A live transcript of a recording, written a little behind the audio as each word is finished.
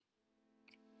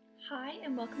Hi,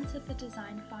 and welcome to the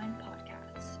Design Find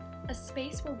podcast, a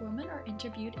space where women are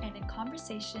interviewed and in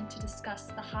conversation to discuss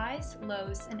the highs,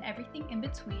 lows, and everything in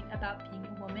between about being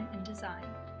a woman in design.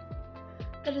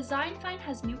 The Design Find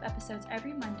has new episodes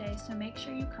every Monday, so make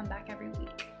sure you come back every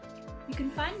week. You can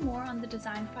find more on the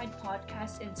Design Find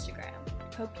podcast Instagram.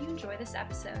 Hope you enjoy this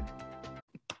episode.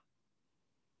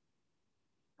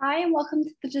 Hi, and welcome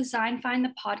to the Design Find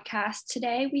the podcast.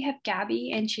 Today we have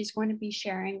Gabby, and she's going to be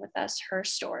sharing with us her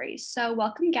stories. So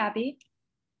welcome, Gabby.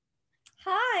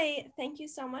 Hi, thank you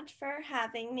so much for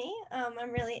having me. I'm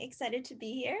really excited to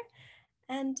be here.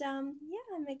 And I'm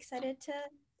excited to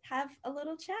have a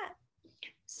little chat.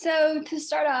 So to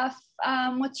start off,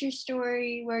 what's your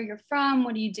story, where you're from,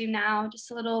 what do you do now?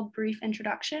 Just a little brief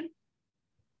introduction.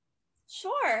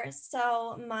 Sure.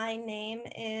 So my name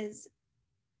is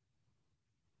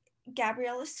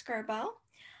Gabriella Scerbo.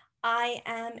 I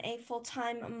am a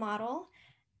full-time model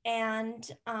and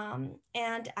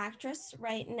actress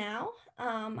right now.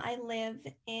 I live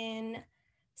in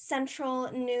central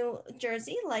New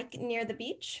Jersey, like near the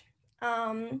beach.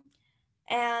 And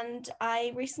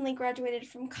I recently graduated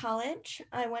from college.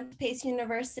 I went to Pace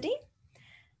University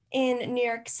in New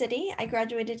York City. I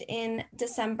graduated in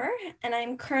December, and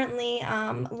I'm currently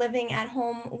living at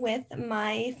home with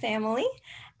my family.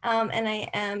 And I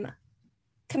am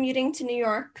commuting to New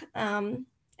York and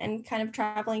kind of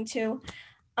traveling to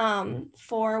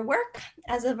for work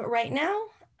as of right now.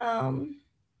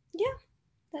 Yeah,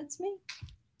 that's me.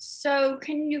 So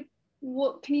can you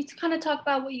kind of talk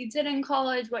about what you did in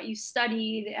college, what you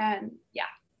studied, and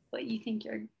what you think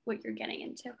what you're getting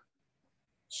into?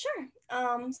 Sure.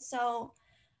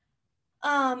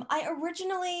 I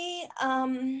originally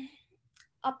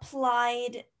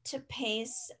applied to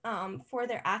PACE for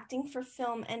their Acting for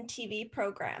Film and TV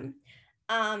program.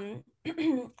 I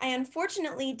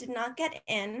unfortunately did not get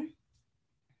in.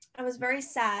 I was very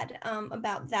sad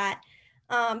about that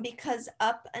because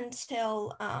up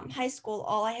until high school,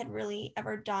 all I had really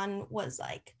ever done was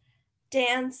like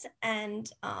dance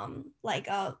and like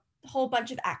a whole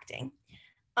bunch of acting.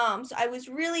 So I was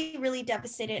really, really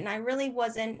devastated, and I really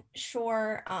wasn't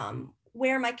sure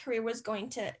where my career was going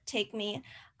to take me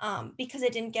because I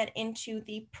didn't get into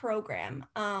the program.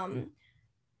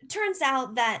 Turns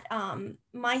out that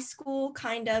my school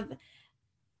kind of,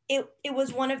 it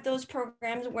was one of those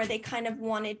programs where they kind of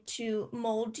wanted to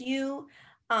mold you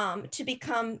to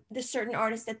become the certain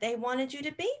artist that they wanted you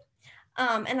to be.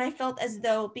 And I felt as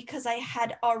though because I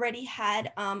had already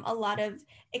had a lot of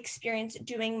experience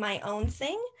doing my own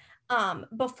thing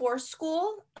before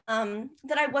school,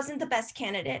 that I wasn't the best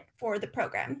candidate for the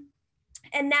program.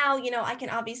 And now, I can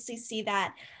obviously see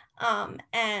that,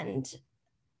 and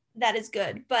that is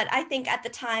good. But I think at the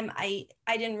time, I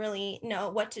didn't really know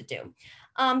what to do.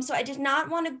 So I did not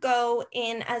want to go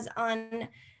in as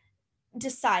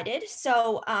undecided.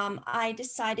 So I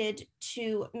decided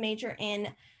to major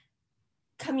in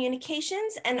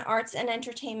communications and arts and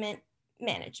entertainment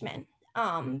management.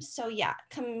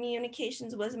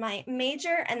 Communications was my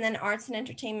major, and then arts and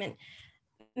entertainment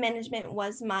management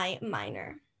was my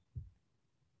minor.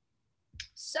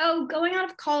 So going out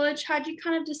of college, how'd you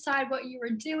kind of decide what you were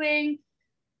doing?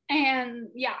 And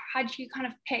how'd you kind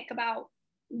of pick about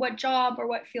what job or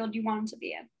what field you wanted to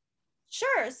be in?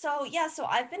 Sure. So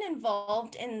I've been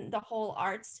involved in the whole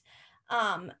arts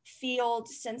field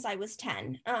since I was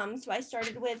 10. So I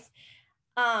started with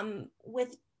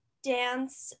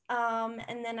dance,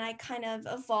 and then I kind of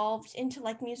evolved into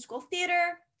like musical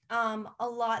theater a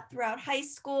lot throughout high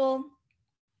school.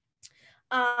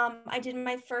 I did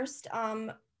my first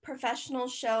professional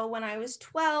show when I was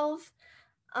 12,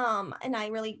 and I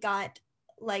really got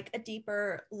like a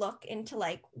deeper look into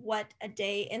like what a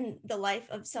day in the life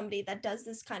of somebody that does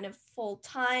this kind of full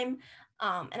time.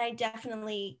 And I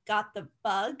definitely got the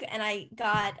bug, and I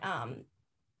got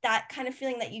that kind of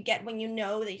feeling that you get when you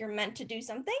know that you're meant to do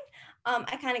something.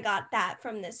 I kind of got that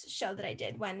from this show that I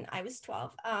did when I was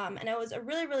 12. And it was a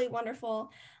really, really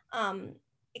wonderful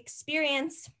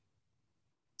experience.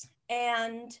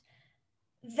 And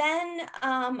then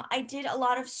I did a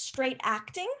lot of straight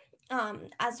acting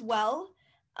as well.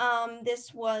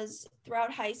 This was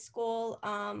throughout high school.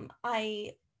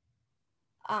 I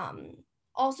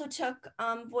also took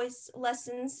voice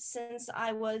lessons since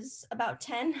I was about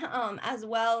 10 as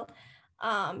well,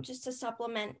 just to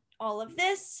supplement all of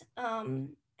this.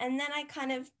 And then I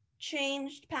kind of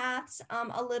changed paths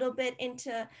a little bit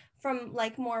from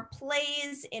like more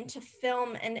plays into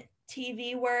film and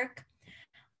TV work.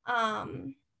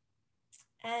 And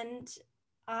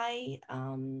I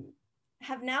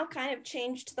have now kind of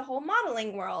changed the whole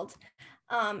modeling world.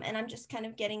 And I'm just kind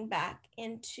of getting back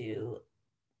into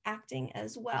acting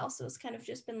as well. So it's kind of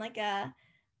just been like a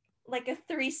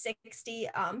 360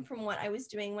 from what I was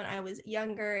doing when I was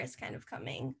younger. It's kind of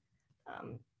coming,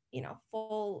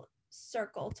 full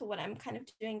circle to what I'm kind of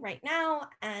doing right now,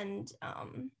 and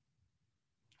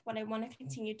what I want to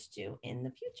continue to do in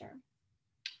the future.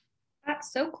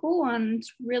 That's so cool, and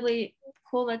it's really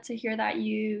cool to hear that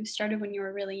you started when you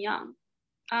were really young.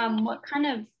 What kind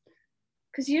of,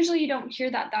 because usually you don't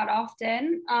hear that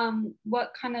often.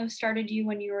 What kind of started you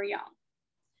when you were young?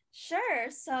 Sure.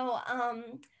 So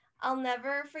I'll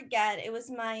never forget, it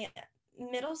was my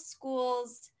middle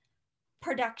school's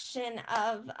production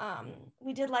of,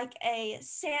 we did like a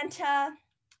Santa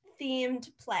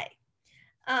themed play.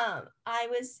 I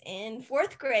was in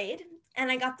 4th grade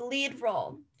and I got the lead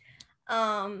role.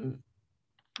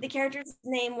 The character's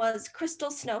name was Crystal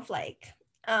Snowflake.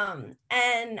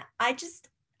 And I just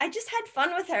had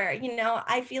fun with her.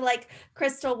 I feel like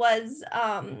Crystal was,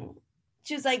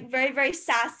 she was like very, very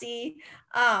sassy.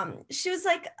 She was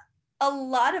like a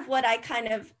lot of what I kind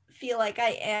of feel like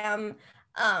I am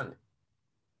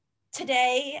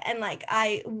today, and like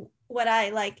what I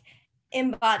like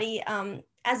embody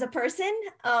as a person.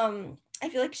 I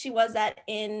feel like she was that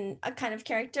in a kind of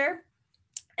character.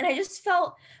 And I just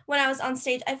felt, when I was on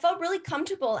stage, I felt really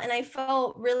comfortable, and I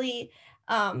felt really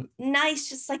nice,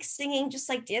 just like singing, just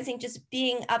like dancing, just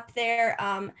being up there,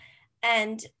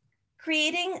 and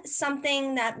creating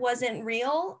something that wasn't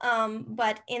real,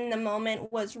 but in the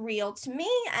moment was real to me,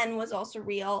 and was also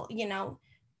real,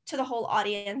 to the whole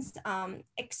audience,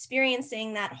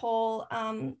 experiencing that whole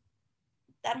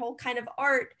kind of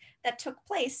art that took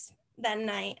place that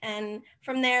night. And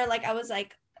from there, like, I was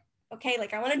like, okay,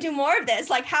 like, I want to do more of this.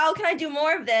 Like, how can I do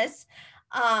more of this?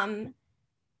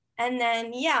 And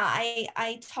then, yeah,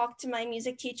 I talked to my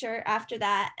music teacher after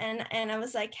that, and I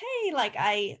was like, hey, like,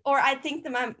 I think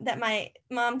that my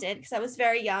mom did, because I was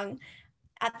very young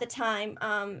at the time.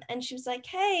 And she was like,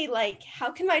 hey, like,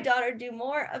 how can my daughter do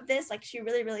more of this? Like, she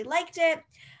really, really liked it.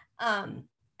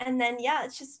 And then, yeah,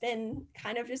 it's just been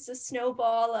kind of just a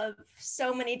snowball of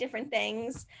so many different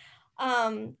things,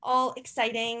 all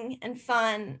exciting and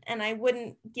fun. And I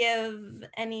wouldn't give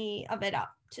any of it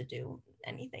up to do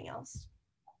anything else.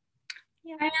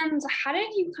 Yeah. And how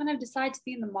did you kind of decide to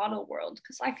be in the model world?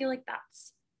 Because I feel like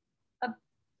that's a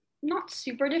not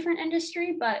super different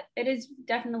industry, but it is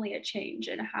definitely a change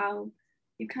in how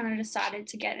you kind of decided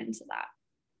to get into that.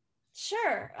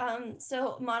 Sure.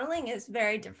 So modeling is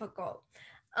very difficult.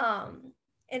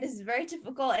 It is very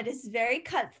difficult. It is very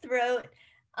cutthroat.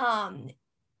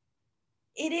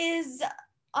 It is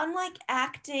unlike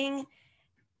acting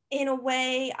in a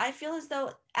way. I feel as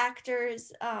though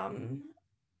actors,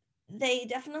 they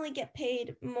definitely get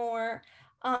paid more.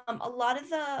 A lot of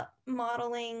the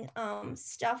modeling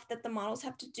stuff that the models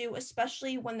have to do,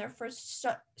 especially when they're first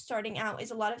starting out,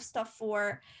 is a lot of stuff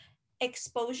for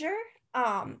exposure.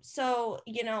 So,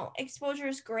 exposure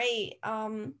is great.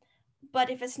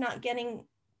 But if it's not getting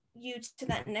you to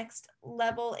that next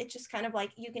level, it's just kind of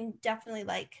like, you can definitely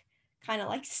like kind of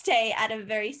like stay at a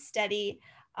very steady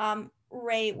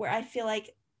rate, where I feel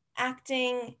like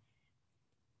acting,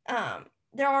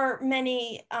 there are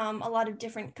many, a lot of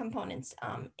different components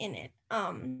in it.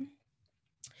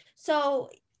 So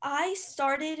I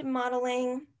started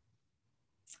modeling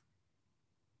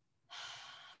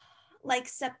like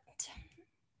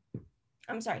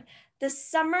the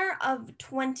summer of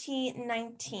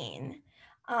 2019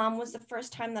 was the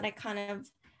first time that I kind of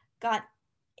got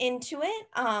into it.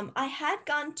 I had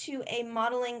gone to a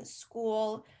modeling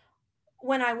school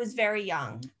when I was very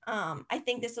young. I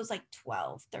think this was like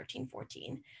 12, 13,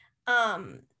 14.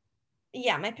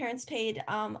 Yeah, my parents paid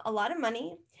a lot of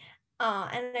money,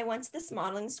 and I went to this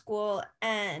modeling school,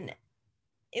 and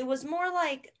it was more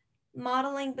like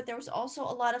modeling, but there was also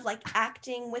a lot of like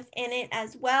acting within it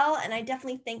as well. And I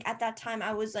definitely think at that time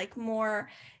I was like more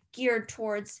geared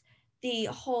towards the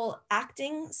whole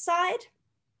acting side.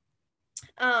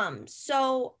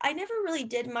 So I never really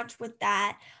did much with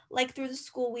that. Like, through the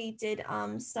school, we did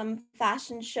some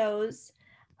fashion shows,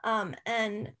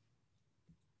 and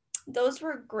those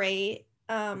were great.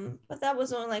 But that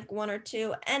was only like one or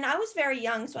two. And I was very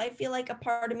young, so I feel like a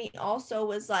part of me also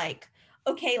was like,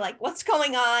 okay, like, what's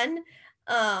going on?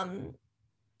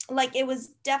 Like, it was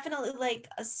definitely like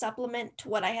a supplement to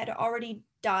what I had already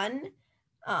done.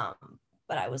 Um,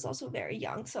 but I was also very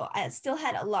young, so I still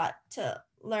had a lot to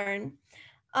learn.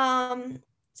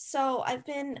 So I've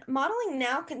been modeling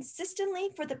now consistently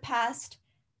for the past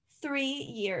 3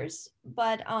 years.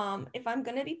 But if I'm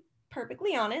gonna be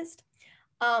perfectly honest,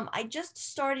 I just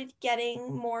started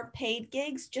getting more paid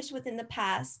gigs just within the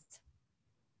past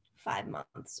 5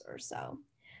 months or so.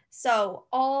 So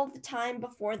all the time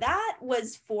before that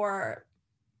was for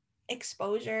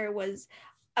exposure.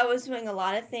 I was doing a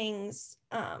lot of things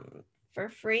for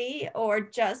free, or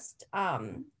just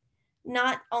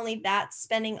not only that,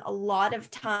 spending a lot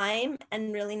of time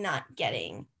and really not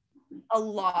getting a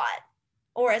lot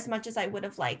or as much as I would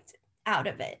have liked out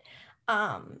of it.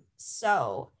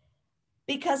 So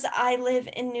because I live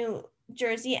in New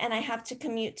Jersey and I have to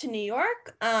commute to New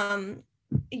York,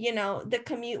 the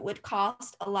commute would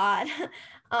cost a lot.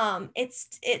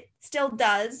 It still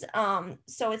does.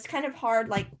 So it's kind of hard,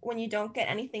 like when you don't get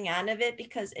anything out of it,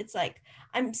 because it's like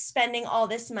I'm spending all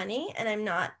this money and I'm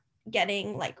not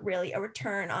getting like really a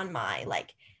return on my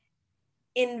like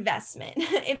investment,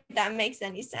 if that makes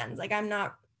any sense. Like I'm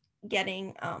not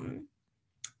getting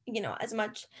as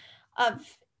much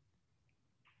of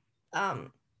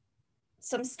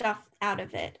some stuff out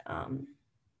of it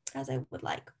as I would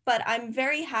like. But I'm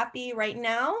very happy right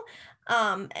now.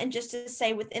 And just to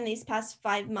say, within these past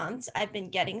 5 months, I've been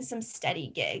getting some steady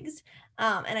gigs.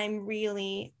 And I'm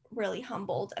really, really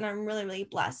humbled, and I'm really, really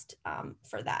blessed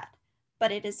for that.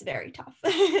 But it is very tough.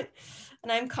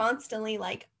 And I'm constantly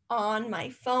like on my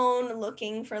phone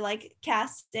looking for like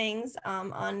castings,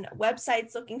 on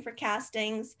websites looking for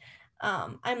castings.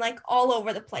 I'm like all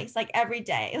over the place, like every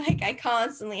day. Like I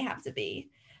constantly have to be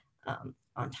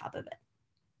on top of it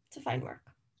to find work.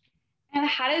 And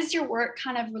how does your work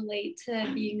kind of relate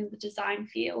to being in the design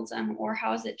field, or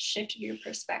how has it shifted your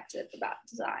perspective about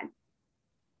design?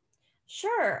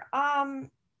 Sure.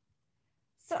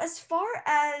 So as far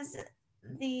as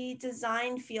the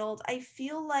design field, I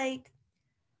feel like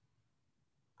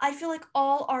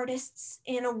all artists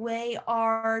in a way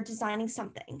are designing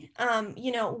something.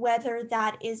 Whether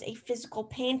that is a physical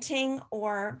painting,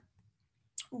 or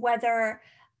whether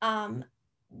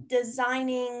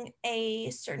designing a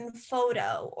certain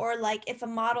photo, or like if a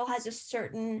model has a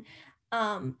certain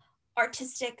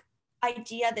artistic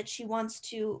idea that she wants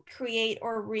to create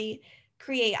or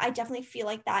recreate. I definitely feel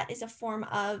like that is a form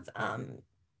of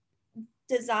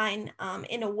design,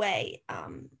 in a way,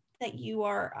 that you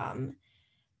are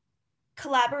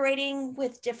collaborating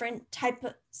with different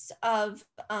types of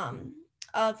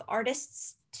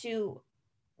artists to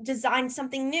design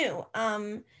something new,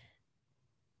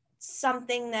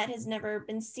 something that has never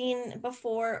been seen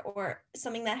before, or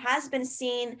something that has been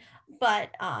seen, but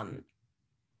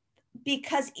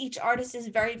because each artist is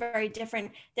very, very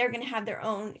different, they're going to have their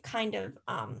own kind of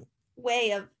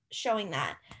way of showing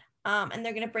that, and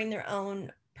they're going to bring their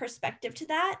own perspective to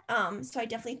that. So I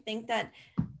definitely think that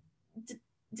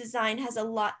design has a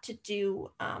lot to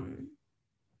do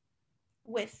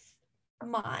with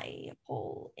my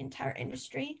whole entire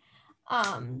industry.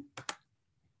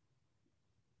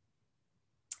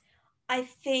 I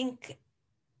think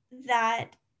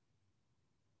that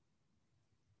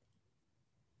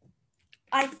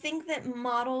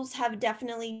models have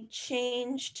definitely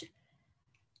changed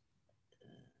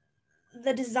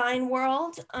the design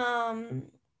world,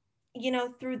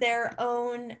 through their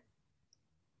own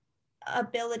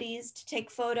abilities to take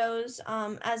photos,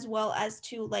 as well as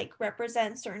to like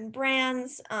represent certain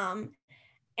brands,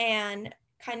 and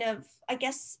kind of, I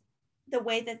guess, the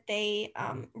way that they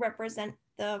represent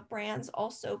the brands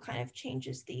also kind of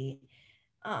changes the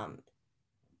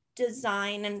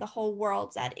design and the whole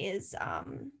world that is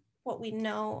what we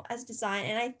know as design.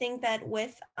 And I think that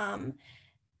with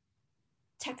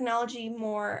technology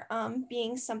more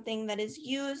being something that is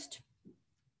used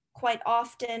quite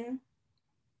often,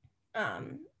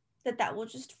 that will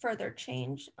just further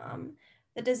change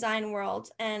the design world,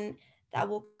 and that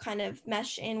will kind of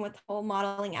mesh in with the whole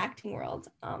modeling, acting world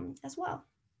as well.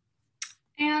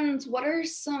 And what are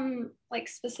some like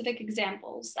specific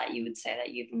examples that you would say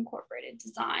that you've incorporated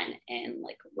design in,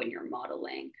 like when you're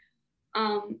modeling?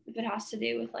 If it has to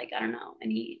do with like, I don't know,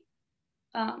 any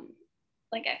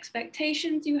like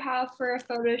expectations you have for a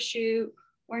photo shoot,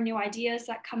 or new ideas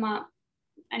that come up,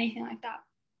 anything like that.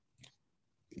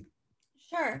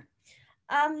 Sure.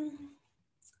 I'm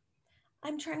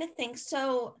trying to think.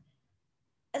 So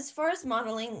as far as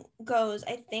modeling goes,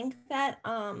 I think that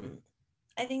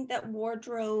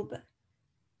wardrobe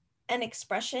and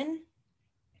expression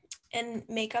and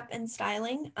makeup and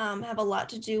styling have a lot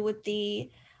to do with the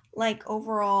like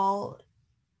overall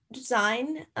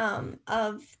design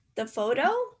of the photo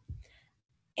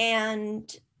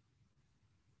and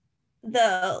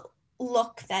the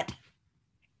look that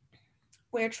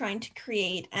we're trying to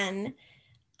create and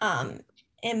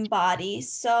embody.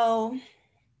 So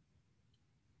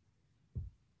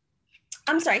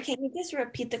I'm sorry, can you just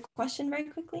repeat the question very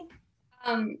quickly?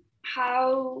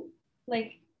 How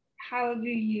have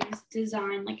you used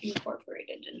design like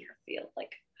incorporated in your field?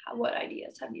 Like what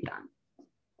ideas have you done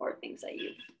or things that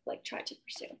you've like tried to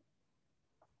pursue?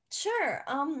 Sure.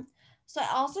 So I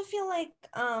also feel like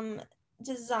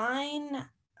design,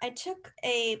 I took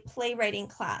a playwriting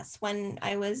class when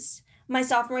I was my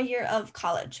sophomore year of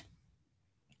college.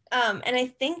 And I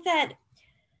think that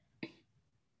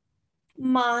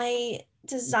my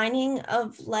designing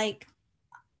of like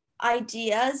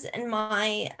ideas and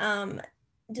my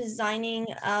designing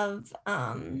of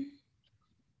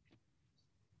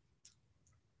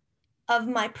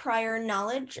my prior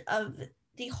knowledge of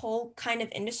the whole kind of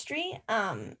industry,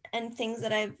 and things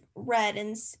that I've read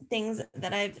and things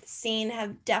that I've seen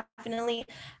have definitely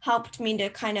helped me to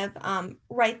kind of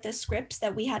write the scripts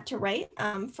that we had to write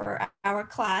for our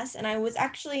class. And I was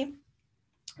actually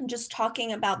just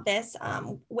talking about this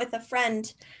with a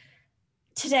friend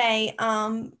today,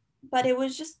 but it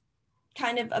was just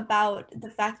kind of about the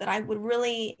fact that I would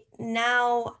really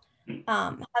now,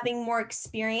 having more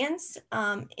experience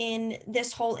in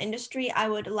this whole industry, I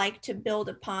would like to build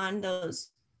upon those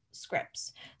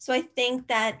scripts. So I think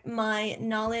that my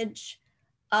knowledge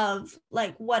of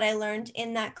like what I learned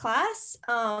in that class,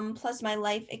 plus my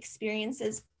life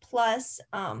experiences, plus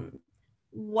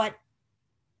what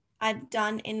I've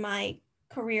done in my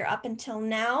career up until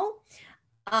now,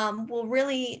 will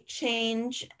really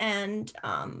change and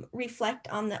reflect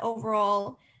on the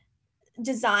overall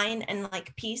design and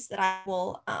like piece that I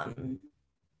will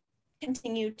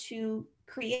continue to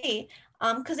create,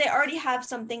 because I already have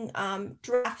something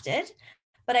drafted,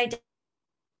 but I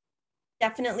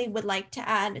definitely would like to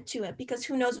add to it, because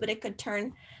who knows what it could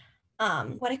turn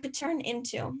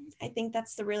into. I think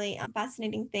that's the really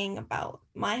fascinating thing about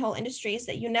my whole industry, is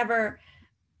that you never,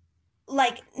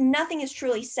 like, nothing is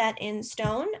truly set in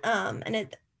stone,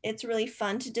 and it's really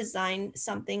fun to design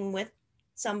something with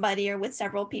somebody or with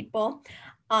several people,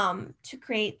 to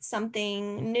create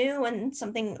something new and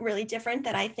something really different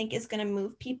that I think is going to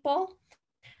move people.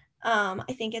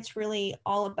 I think it's really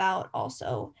all about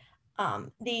also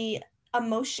the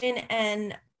emotion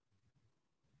and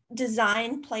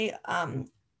design play a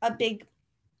big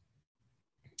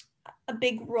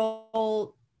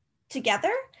role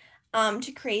together,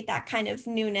 to create that kind of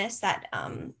newness, that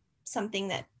something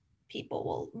that people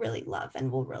will really love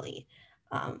and will really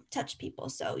touch people.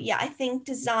 So yeah, I think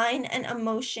design and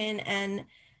emotion and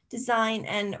design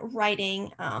and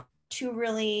writing, two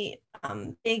really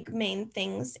big main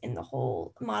things in the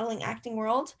whole modeling acting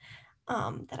world,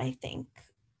 that I think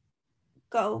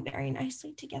go very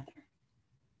nicely together.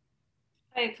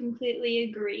 I completely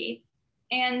agree.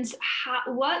 And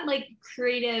what like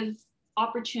creative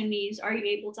opportunities are you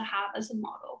able to have as a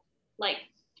model? Like,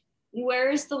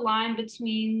 where is the line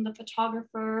between the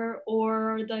photographer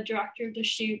or the director of the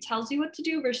shoot tells you what to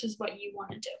do versus what you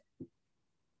want to do?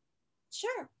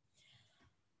 Sure.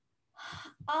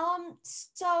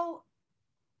 So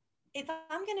if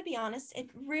I'm going to be honest, it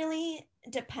really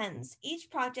depends. Each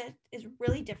project is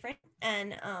really different,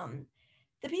 and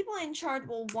the people in charge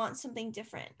will want something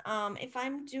different. If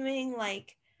I'm doing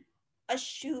like a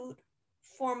shoot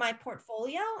for my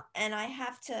portfolio and I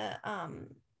have to,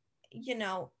 you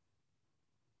know,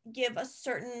 give a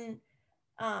certain,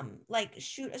 like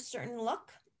shoot a certain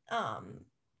look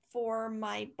for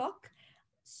my book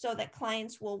so that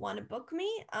clients will want to book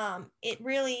me, it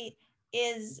really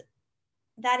is,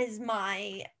 that is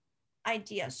my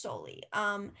idea solely.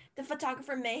 The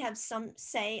photographer may have some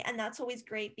say, and that's always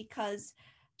great, because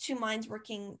two minds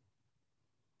working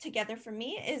together for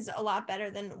me is a lot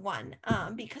better than one,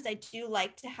 because I do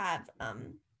like to have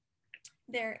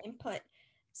their input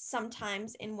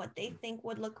sometimes in what they think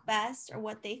would look best, or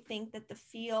what they think that the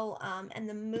feel and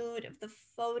the mood of the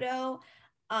photo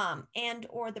and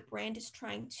or the brand is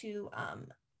trying to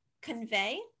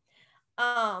convey.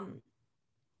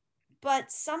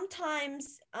 But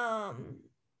sometimes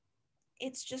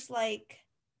it's just like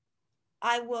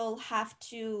I will have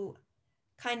to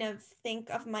kind of think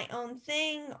of my own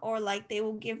thing, or like they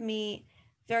will give me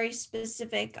very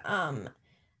specific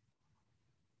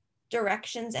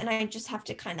directions, and I just have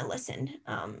to kind of listen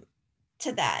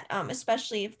to that,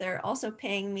 especially if they're also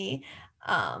paying me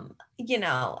you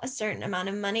know, a certain amount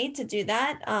of money to do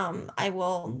that. I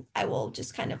will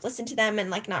just kind of listen to them and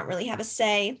like not really have a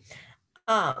say.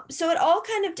 So it all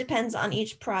kind of depends on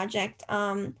each project.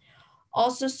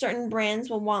 Also, certain brands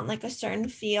will want like a certain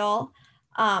feel.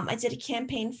 I did a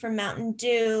campaign for Mountain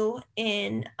Dew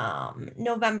in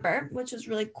November, which was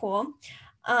really cool.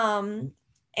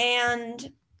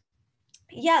 And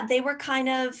yeah, they were kind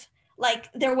of like,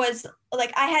 there was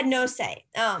like, I had no say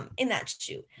in that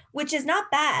shoot, which is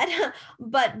not bad,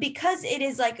 but because it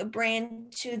is like a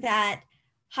brand to that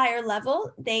higher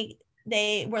level, they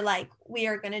they were like, we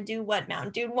are going to do what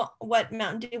Mountain Dew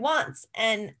wants.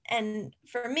 And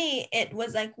for me, it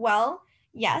was like, well,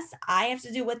 yes, I have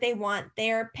to do what they want.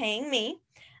 They're paying me.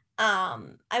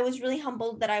 I was really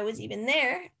humbled that I was even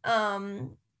there,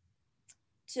 to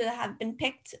have been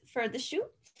picked for the shoot.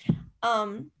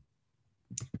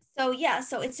 So yeah,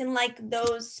 so it's in like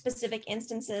those specific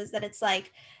instances that it's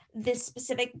like this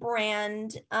specific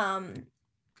brand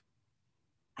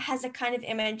has a kind of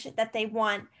image that they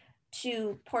want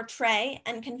to portray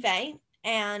and convey,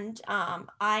 and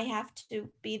I have to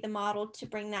be the model to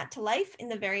bring that to life in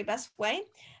the very best way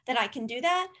that I can do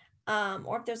that.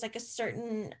 Or if there's like a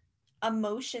certain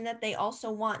emotion that they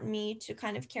also want me to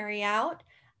kind of carry out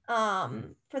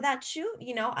for that shoot,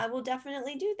 you know, I will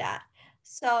definitely do that.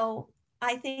 So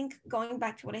I think, going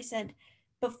back to what I said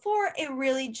before, it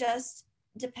really just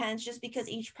depends, just because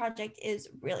each project is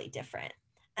really different.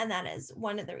 And that is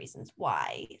one of the reasons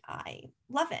why I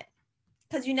love it,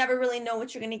 because you never really know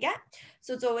what you're going to get.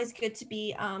 So it's always good to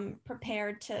be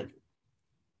prepared to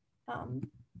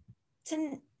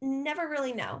never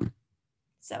really know.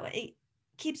 So it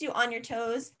keeps you on your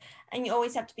toes, and you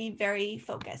always have to be very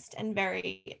focused and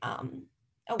very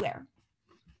aware.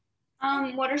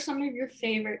 What are some of your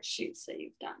favorite shoots that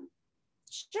you've done?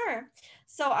 Sure.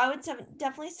 So I would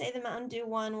definitely say the Mountain Dew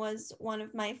one was one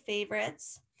of my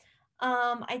favorites.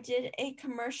 I did a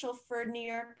commercial for New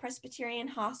York Presbyterian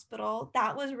Hospital.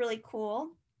 That was really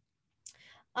cool.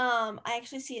 I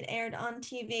actually see it aired on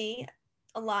TV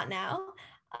a lot now.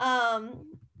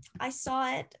 I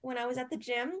saw it when I was at the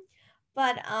gym,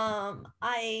 but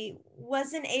I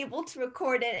wasn't able to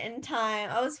record it in time.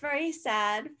 I was very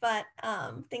sad, but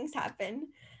things happen.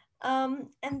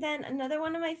 And then another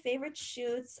one of my favorite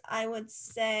shoots, I would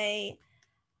say,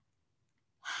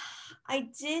 I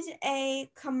did a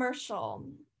commercial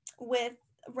with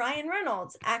Ryan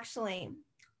Reynolds, actually,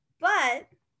 but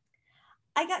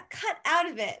I got cut out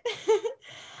of it.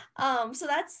 So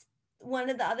that's one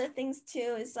of the other things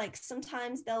too, is like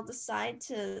sometimes they'll decide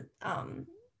to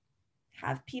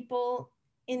have people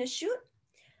in a shoot.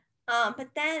 But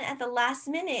then at the last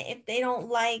minute, if they don't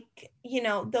like, you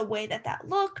know, the way that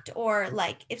looked, or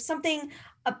like if something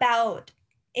about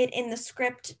it in the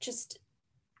script just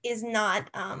is not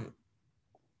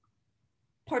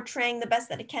portraying the best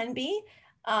that it can be,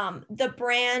 the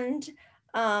brand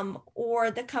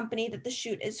or the company that the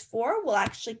shoot is for will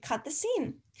actually cut the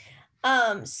scene.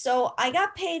 So I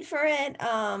got paid for it.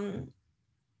 I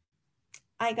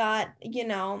got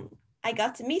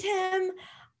to meet him.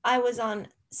 I was on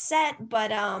set,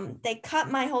 but they cut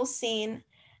my whole scene,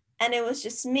 and it was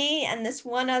just me and this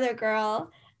one other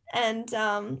girl. And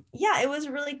yeah, it was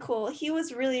really cool. He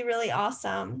was really, really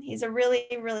awesome. He's a really,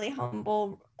 really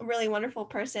humble, really wonderful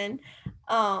person.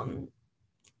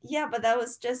 Yeah, but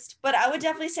but I would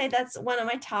definitely say that's one of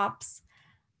my tops.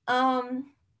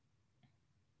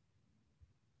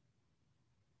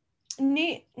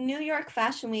 New York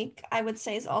Fashion Week, I would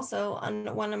say, is also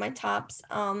on one of my tops.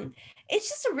 It's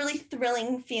just a really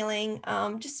thrilling feeling,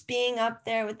 just being up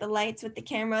there with the lights, with the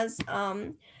cameras.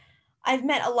 I've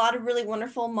met a lot of really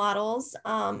wonderful models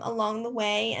along the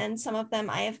way, and some of them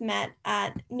I have met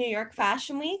at New York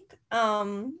Fashion Week.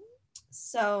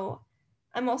 So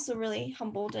I'm also really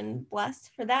humbled and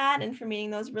blessed for that, and for meeting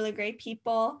those really great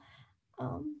people.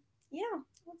 Yeah,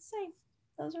 let's say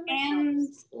those are my And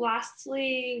tops.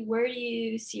 lastly, where do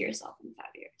you see yourself in 5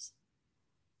 years?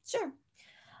 Sure.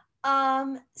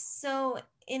 So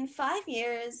in 5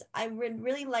 years, I would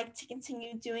really like to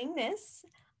continue doing this,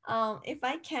 if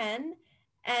I can,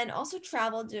 and also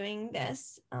travel doing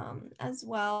this as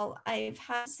well. I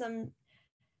have some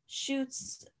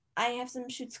shoots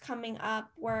coming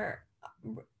up where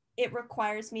it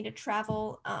requires me to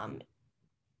travel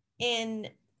in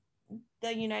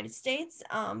the United States,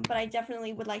 but I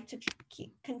definitely would like to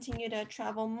continue to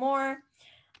travel more.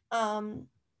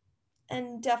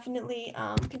 And definitely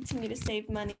continue to save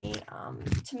money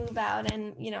to move out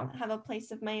and, you know, have a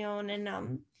place of my own,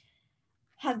 and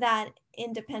have that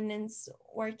independence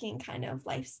working kind of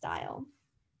lifestyle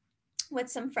with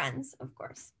some friends, of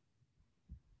course.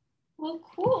 Well,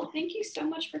 cool. Thank you so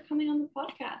much for coming on the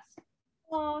podcast.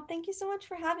 Oh, thank you so much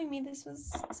for having me. This was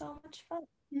so much fun.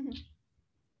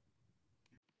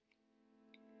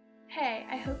 Hey,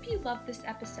 I hope you loved this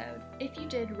episode. If you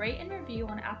did, rate and review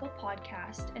on Apple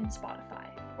Podcast and Spotify,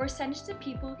 or send it to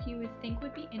people who you would think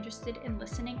would be interested in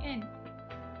listening in.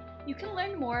 You can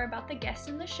learn more about the guests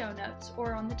in the show notes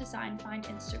or on the Design Find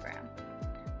Instagram.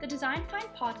 The Design Find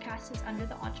podcast is under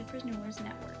the Entrepreneurs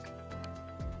Network.